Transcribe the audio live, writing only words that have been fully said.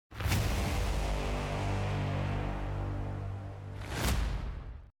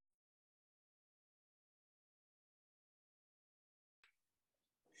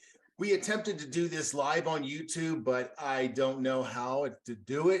We attempted to do this live on YouTube, but I don't know how to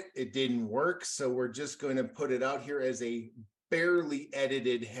do it. It didn't work. So we're just going to put it out here as a barely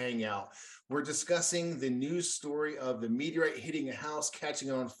edited hangout. We're discussing the news story of the meteorite hitting a house, catching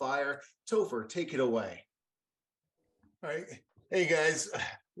it on fire. Topher, take it away. All right. Hey, guys.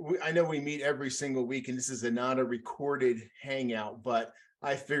 I know we meet every single week, and this is not a recorded hangout, but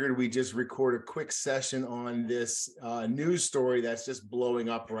I figured we'd just record a quick session on this news story that's just blowing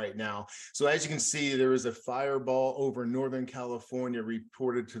up right now. So as you can see, there was a fireball over Northern California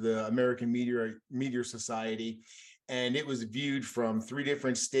reported to the American Meteor Society, and it was viewed from 3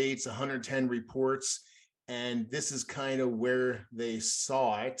 different states, 110 reports, and this is kind of where they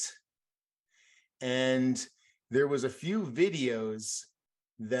saw it. And there was a few videos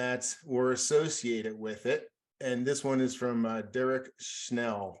that were associated with it. And this one is from Derek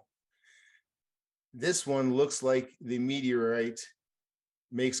Schnell. This one looks like the meteorite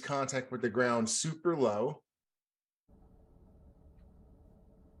makes contact with the ground super low.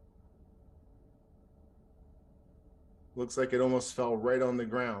 Looks like it almost fell right on the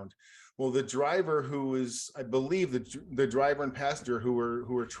ground. Well, the driver who was, I believe the driver and passenger who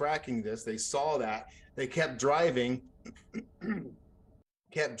were tracking this, they saw that. They kept driving.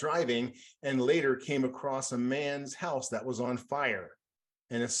 And later came across a man's house that was on fire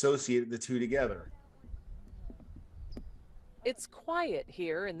and associated the two together. It's quiet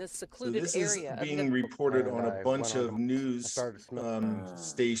here in this secluded this area. This is being reported on a bunch of news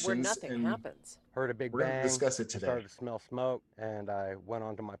stations. Where nothing happens. Heard a big bang. We're going to discuss it today. Started to smell smoke, and I went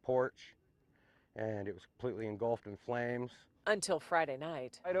onto my porch, and it was completely engulfed in flames. Until Friday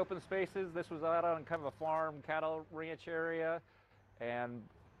night. Wide open spaces. This was out on kind of a farm, cattle ranch area. And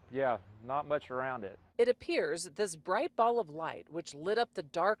yeah, not much around it. It appears that this bright ball of light, which lit up the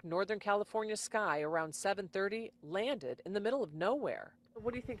dark Northern California sky around 7:30, landed in the middle of nowhere.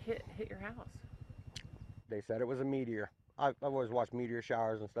 What do you think hit your house? They said it was a meteor. I've always watched meteor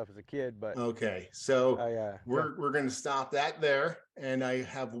showers and stuff as a kid, but okay, so we're going to stop that there, and I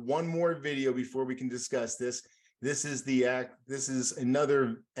have one more video before we can discuss this. This is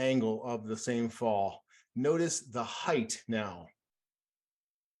another angle of the same fall. Notice the height now.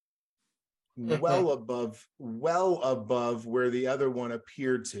 Well above where the other one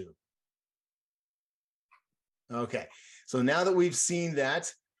appeared to. Okay, so now that we've seen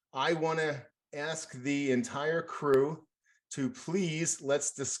that, I want to ask the entire crew to please,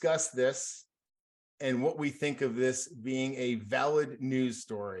 let's discuss this and what we think of this being a valid news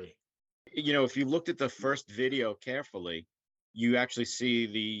story. You know, if you looked at the first video carefully, you actually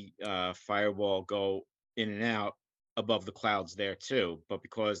see the fireball go in and out above the clouds there too, but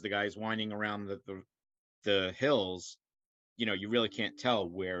because the guy's winding around the hills, you know, you really can't tell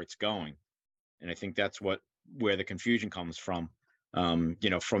where it's going, and I think that's where the confusion comes from. You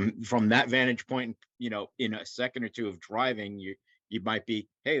know, from that vantage point, you know, in a second or two of driving, you might be,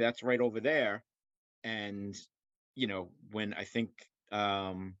 hey, that's right over there, and you know, when I think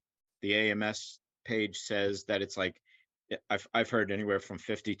the AMS page says that it's like, I've heard anywhere from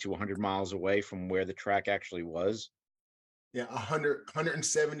 50 to 100 miles away from where the track actually was. Yeah,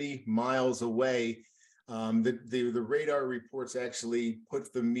 170 miles away. The radar reports actually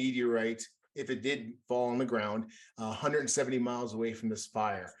put the meteorite, if it did fall on the ground, 170 miles away from this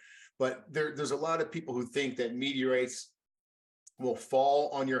fire. But there's a lot of people who think that meteorites will fall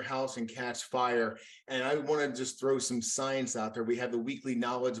on your house and catch fire. And I want to just throw some science out there. We have the weekly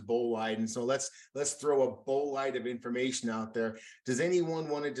knowledge bolide, and so let's throw a bolide of information out there. Does anyone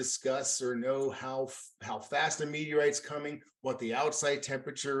want to discuss or know how fast a meteorite's coming, what the outside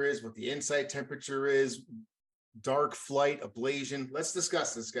temperature is, what the inside temperature is, dark flight, ablation? Let's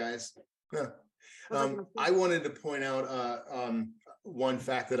discuss this, guys. I wanted to point out one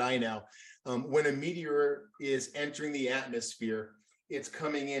fact that I know. When a meteor is entering the atmosphere, it's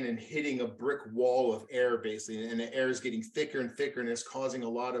coming in and hitting a brick wall of air, basically, and the air is getting thicker and thicker, and it's causing a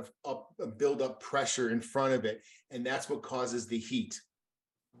lot of build-up pressure in front of it, and that's what causes the heat.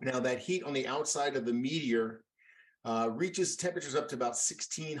 Now, that heat on the outside of the meteor reaches temperatures up to about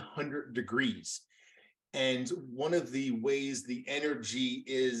 1,600 degrees. And one of the ways the energy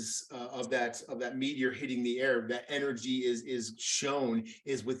is of that meteor hitting the air, that energy is shown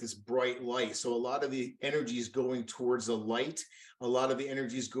is with this bright light. So a lot of the energy is going towards the light. A lot of the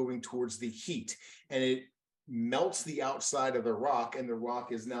energy is going towards the heat, and it melts the outside of the rock, and the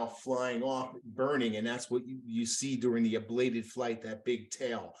rock is now flying off, burning. And that's what you see during the ablated flight, that big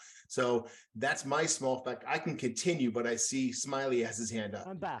tail. So that's my small fact. I can continue, but I see Smiley has his hand up.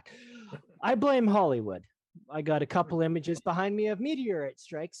 I'm back. I blame Hollywood. I got a couple images behind me of meteorite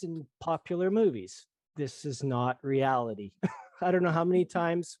strikes in popular movies. This is not reality. I don't know how many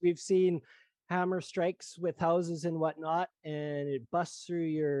times we've seen hammer strikes with houses and whatnot, and it busts through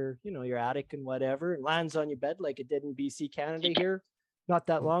your, your attic and whatever, and lands on your bed like it did in BC, Canada here not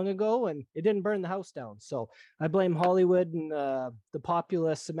that long ago, and it didn't burn the house down. So I blame Hollywood and the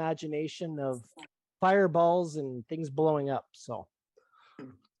populace imagination of fireballs and things blowing up. So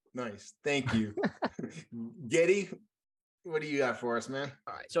nice. Thank you. Getty, what do you got for us, man?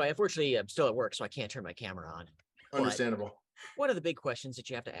 All right. So I unfortunately am still at work, so I can't turn my camera on. Understandable. One of the big questions that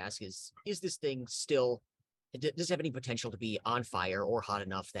you have to ask is this thing still, does it have any potential to be on fire or hot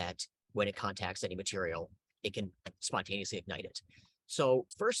enough that when it contacts any material, it can spontaneously ignite it? So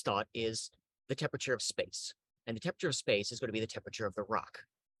first thought is the temperature of space. And the temperature of space is going to be the temperature of the rock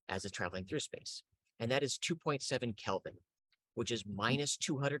as it's traveling through space. And that is 2.7 Kelvin, which is minus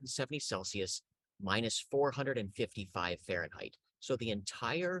 270 Celsius, minus 455 Fahrenheit. So the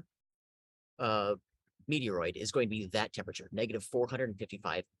entire meteoroid is going to be that temperature, negative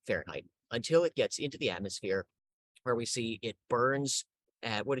 455 Fahrenheit, until it gets into the atmosphere, where we see it burns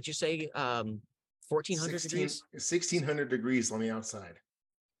at, what did you say, 1400 degrees? 1600 degrees on the outside.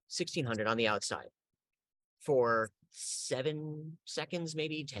 1600 on the outside for 7 seconds,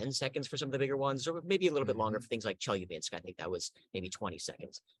 maybe 10 seconds for some of the bigger ones, or maybe a little bit longer for things like Chelyabinsk. I think that was maybe 20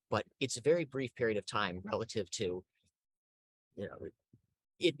 seconds. But it's a very brief period of time relative to,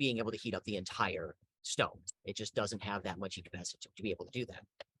 it being able to heat up the entire stone. It just doesn't have that much heat capacity to be able to do that.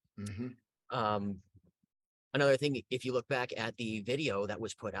 Another thing, if you look back at the video that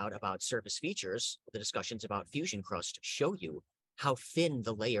was put out about surface features, the discussions about fusion crust show you how thin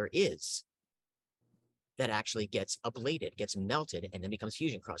the layer is that actually gets ablated, gets melted, and then becomes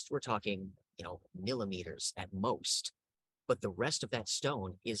fusion crust. We're talking, millimeters at most. But the rest of that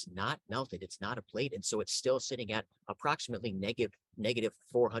stone is not melted. It's not ablated. So it's still sitting at approximately negative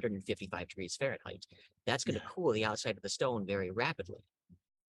 455 degrees Fahrenheit. That's going to cool the outside of the stone very rapidly.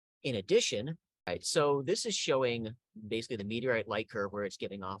 In addition, right, so this is showing basically the meteorite light curve where it's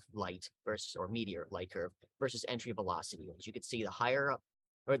giving off light versus, or meteor light curve versus entry velocity. As you can see, the higher up,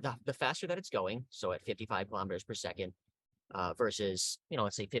 or the faster that it's going, so at 55 kilometers per second versus,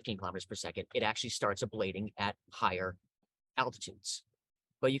 let's say 15 kilometers per second, it actually starts ablating at higher altitudes.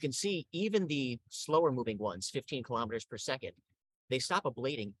 But you can see even the slower moving ones, 15 kilometers per second, they stop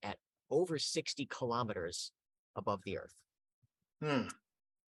ablating at over 60 kilometers above the Earth.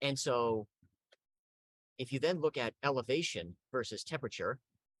 And so if you then look at elevation versus temperature,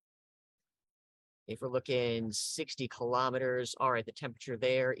 if we're looking 60 kilometers, all right, the temperature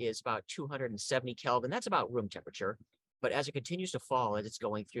there is about 270 Kelvin. That's about room temperature. But as it continues to fall, as it's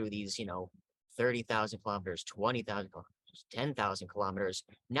going through these, 30,000 kilometers, 20,000 kilometers, 10,000 kilometers,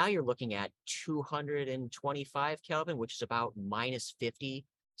 now you're looking at 225 Kelvin, which is about minus 50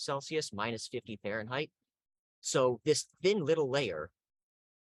 Celsius, minus 50 Fahrenheit. So this thin little layer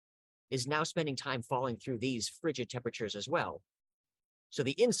is now spending time falling through these frigid temperatures as well. So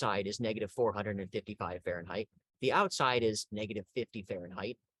the inside is negative 455 Fahrenheit. The outside is negative 50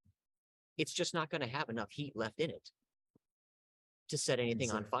 Fahrenheit. It's just not going to have enough heat left in it to set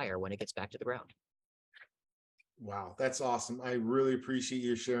anything on fire when it gets back to the ground. Wow, that's awesome. I really appreciate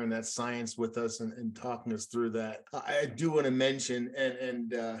you sharing that science with us and talking us through that. I do want to mention and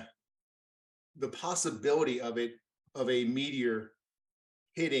the possibility of a meteor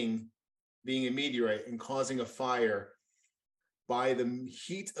being a meteorite and causing a fire. By the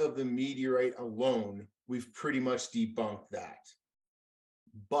heat of the meteorite alone, we've pretty much debunked that.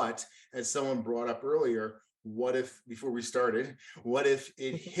 But as someone brought up earlier, what if, before we started, what if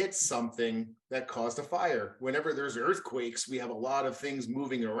it hits something that caused a fire? Whenever there's earthquakes, we have a lot of things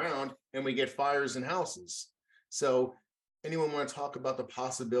moving around and we get fires in houses. So anyone want to talk about the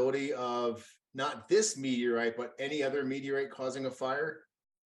possibility of not this meteorite, but any other meteorite causing a fire?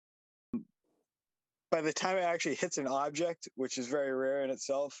 By the time it actually hits an object, which is very rare in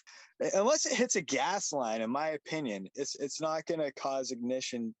itself, unless it hits a gas line, in my opinion, it's not going to cause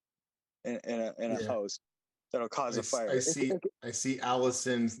ignition in a house that'll cause a fire. I see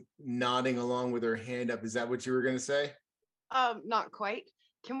Allison nodding along with her hand up. Is that what you were going to say? Not quite.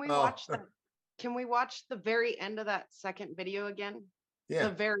 Can we watch the very end of that second video again? Yeah,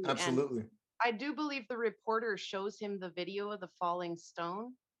 the very absolutely. End. I do believe the reporter shows him the video of the falling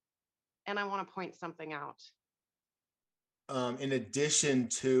stone. And I want to point something out. In addition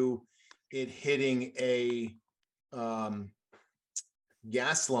to it hitting a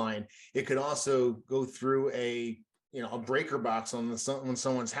gas line, it could also go through a breaker box on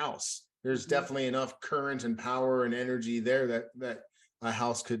someone's house. There's definitely enough current and power and energy there that a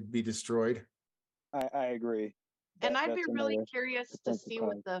house could be destroyed. I agree. And I'd be that's really another curious to potential see cause.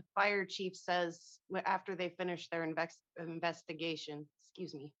 what the fire chief says after they finish their investigation.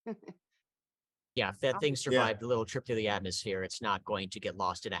 Excuse me. Yeah, if that thing Yeah. survived a little trip through the atmosphere, it's not going to get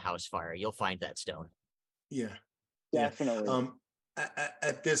lost in a house fire. You'll find that stone. Yeah. Definitely.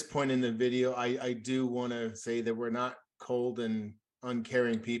 At this point in the video, I do want to say that we're not cold and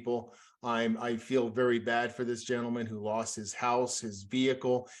uncaring people. I feel very bad for this gentleman who lost his house, his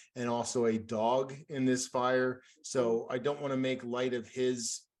vehicle, and also a dog in this fire. So I don't want to make light of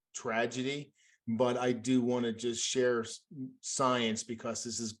his tragedy, but I do want to just share science because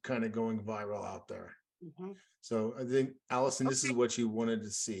this is kind of going viral out there. Mhm. So I think, Allison, this is what you wanted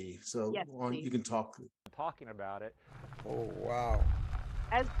to see. So Yes, you can talk. Talking about it. Oh, wow.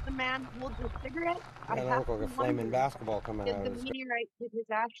 As the man holds a cigarette, I Yeah, that have looked like to a flaming wonder, basketball coming did out the of his. meteorite hit his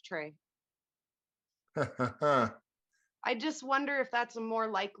ashtray? I just wonder if that's a more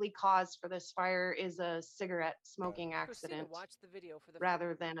likely cause for this fire is a cigarette smoking Proceed to accident watch the video for the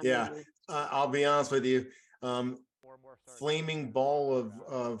rather than a Yeah, meteorite. I'll be honest with you. More and more started Flaming ball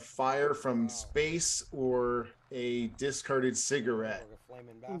of fire from Wow. space or a discarded That cigarette. looked like a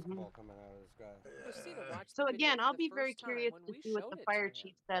flaming Mm-hmm. basketball coming out of this guy. Proceed to watch So the video again, for I'll the be very first time curious when to we see what showed the it to fire him.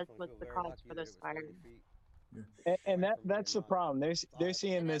 chief says Definitely was feel the very cause lucky for that it this was fire. 30 feet And away from that's the being problem. They're five.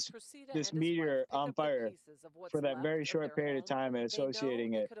 seeing And as this Cressida this and his wife meteor pick on up the fire pieces of what's for that left very of short their period of home, time and they know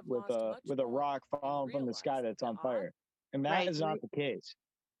associating they it could have with lost much a more rock and falling from the sky realize that's the on odd fire. And that Right. is not the case.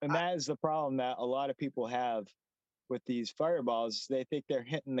 And that is the problem that a lot of people have with these fireballs. They think they're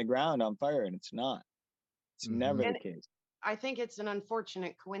hitting the ground on fire, and it's not. It's never the And case. I think it's an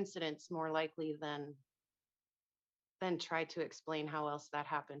unfortunate coincidence more likely than try to explain how else that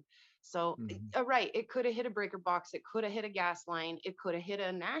happened. So, right, it could have hit a breaker box. It could have hit a gas line. It could have hit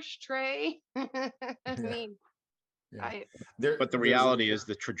an ashtray. I Yeah. mean, Yeah. There, But the there's a- reality is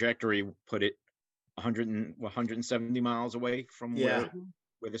the trajectory put it 170 miles away from Yeah.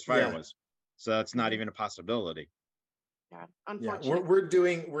 where this fire Yeah. was. So that's not even a possibility. yeah, Yeah, unfortunate. we're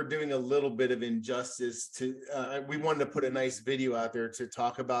doing a little bit of injustice to. We wanted to put a nice video out there to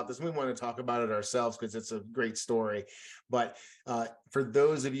talk about this. We want to talk about it ourselves because it's a great story. But for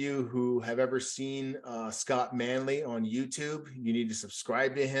those of you who have ever seen Scott Manley on YouTube, you need to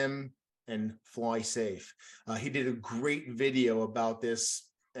subscribe to him and fly safe. He did a great video about this,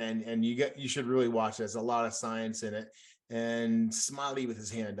 and you should really watch it. There's a lot of science in it. And Smiley with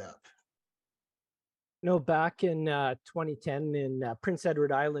his hand up. No, back in 2010 in Prince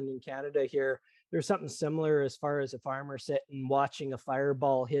Edward Island in Canada here, there's something similar as far as a farmer sitting watching a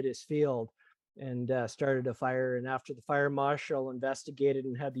fireball hit his field and started a fire. And after the fire marshal investigated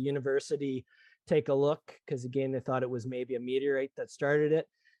and had the university take a look, because again, they thought it was maybe a meteorite that started it,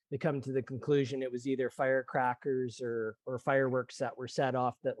 they come to the conclusion it was either firecrackers or fireworks that were set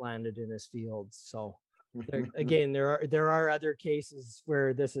off that landed in his fields. So again, there are other cases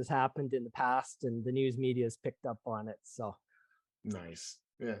where this has happened in the past, and the news media has picked up on it. So Nice.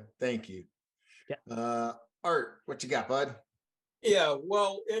 Yeah. Thank you. Yeah. Art, what you got, bud? Yeah,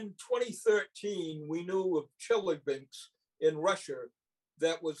 well, in 2013, we knew of Chelyabinsk in Russia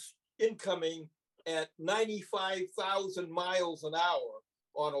that was incoming at 95,000 miles an hour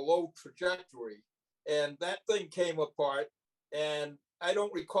on a low trajectory. And that thing came apart, and I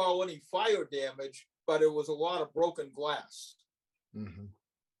don't recall any fire damage, but it was a lot of broken glass. Mm-hmm.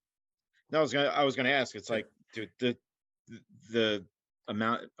 No, I was gonna ask. It's like, dude, the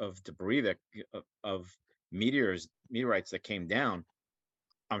amount of debris that of meteorites that came down,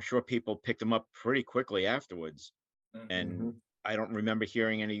 I'm sure people picked them up pretty quickly afterwards. And I don't remember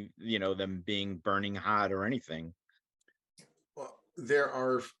hearing any, them being burning hot or anything. Well, there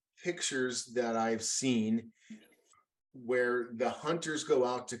are pictures that I've seen where the hunters go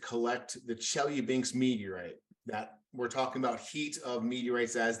out to collect the Chelyabinsk meteorite. That we're talking about heat of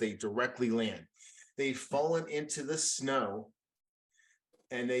meteorites as they directly land. They've fallen into the snow,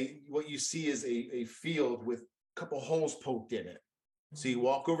 and what you see is a field with a couple holes poked in it. So you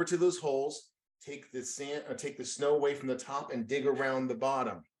walk over to those holes, take the sand, or take the snow away from the top, and dig around the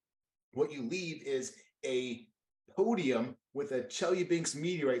bottom. What you leave is a podium with a Chelyabinsk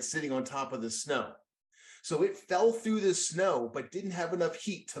meteorite sitting on top of the snow. So it fell through the snow, but didn't have enough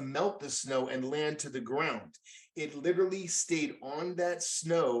heat to melt the snow and land to the ground. It literally stayed on that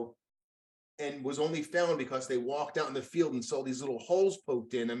snow and was only found because they walked out in the field and saw these little holes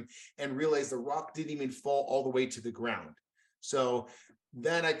poked in them and realized the rock didn't even fall all the way to the ground. So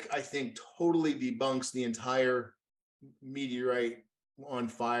that I think totally debunks the entire meteorite on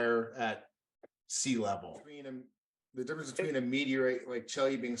fire at sea level. The difference between a meteorite like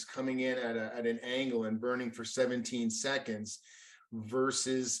Chelyabinsk coming in at an angle and burning for 17 seconds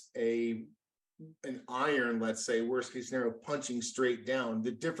versus a an iron, let's say, worst case scenario, punching straight down.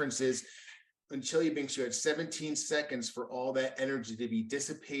 The difference is on Chelyabinsk, you had 17 seconds for all that energy to be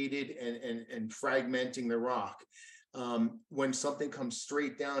dissipated and fragmenting the rock. When something comes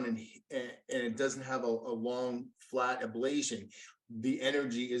straight down and it doesn't have a long flat ablation, the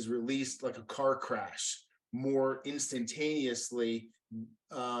energy is released like a car crash more instantaneously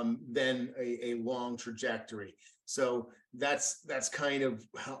than a long trajectory. So that's kind of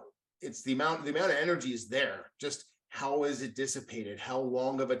how it's the amount of energy is there. Just how is it dissipated? How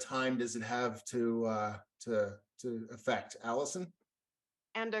long of a time does it have to affect? Allison?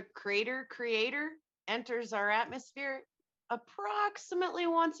 And a crater creator enters our atmosphere approximately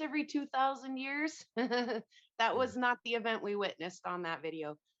once every 2,000 years. That was not the event we witnessed on that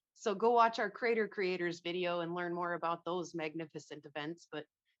video. So go watch our crater creators video and learn more about those magnificent events. But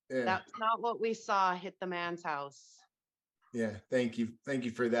that's not what we saw hit the man's house. Yeah, thank you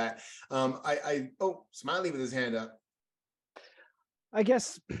for that. Smiley with his hand up. I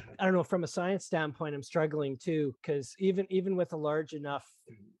guess, I don't know, from a science standpoint, I'm struggling too, because even with a large enough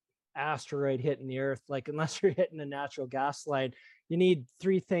asteroid hitting the Earth, like unless you're hitting a natural gas line, you need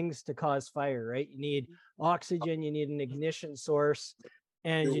three things to cause fire, right? You need oxygen, you need an ignition source,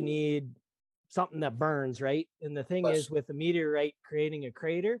 and you need something that burns, right? And the thing is, with a meteorite creating a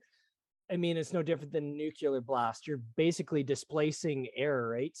crater, I mean, it's no different than a nuclear blast. You're basically displacing air,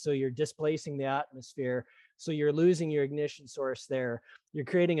 right? So you're displacing the atmosphere. So you're losing your ignition source there. You're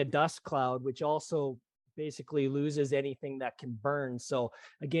creating a dust cloud, which also basically loses anything that can burn. So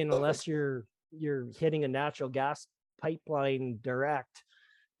again, unless you're hitting a natural gas pipeline direct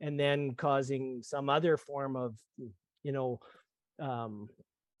and then causing some other form of,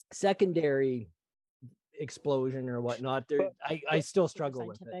 secondary explosion or whatnot, I still struggle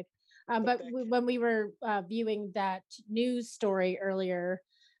with it. But when we were viewing that news story earlier,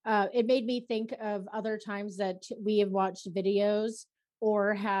 it made me think of other times that we have watched videos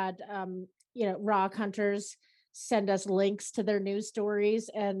or had, rock hunters send us links to their news stories.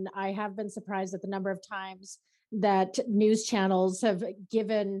 And I have been surprised at the number of times that news channels have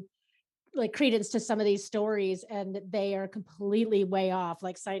given like credence to some of these stories and they are completely way off,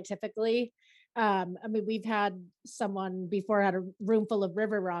 like scientifically. I mean, we've had someone before had a room full of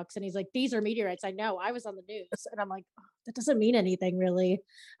river rocks and he's like, these are meteorites. I know, I was on the news. And I'm like, oh, that doesn't mean anything really.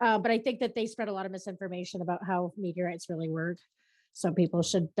 But I think that they spread a lot of misinformation about how meteorites really work. So people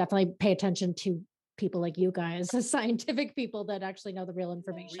should definitely pay attention to people like you guys, as scientific people that actually know the real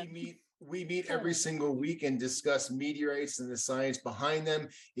information. We meet every single week and discuss meteorites and the science behind them.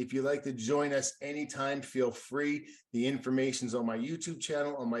 If you'd like to join us anytime, feel free. The information's on my YouTube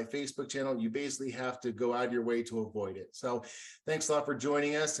channel, on my Facebook channel. You basically have to go out of your way to avoid it. So thanks a lot for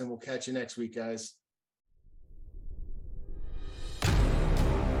joining us, and we'll catch you next week, guys.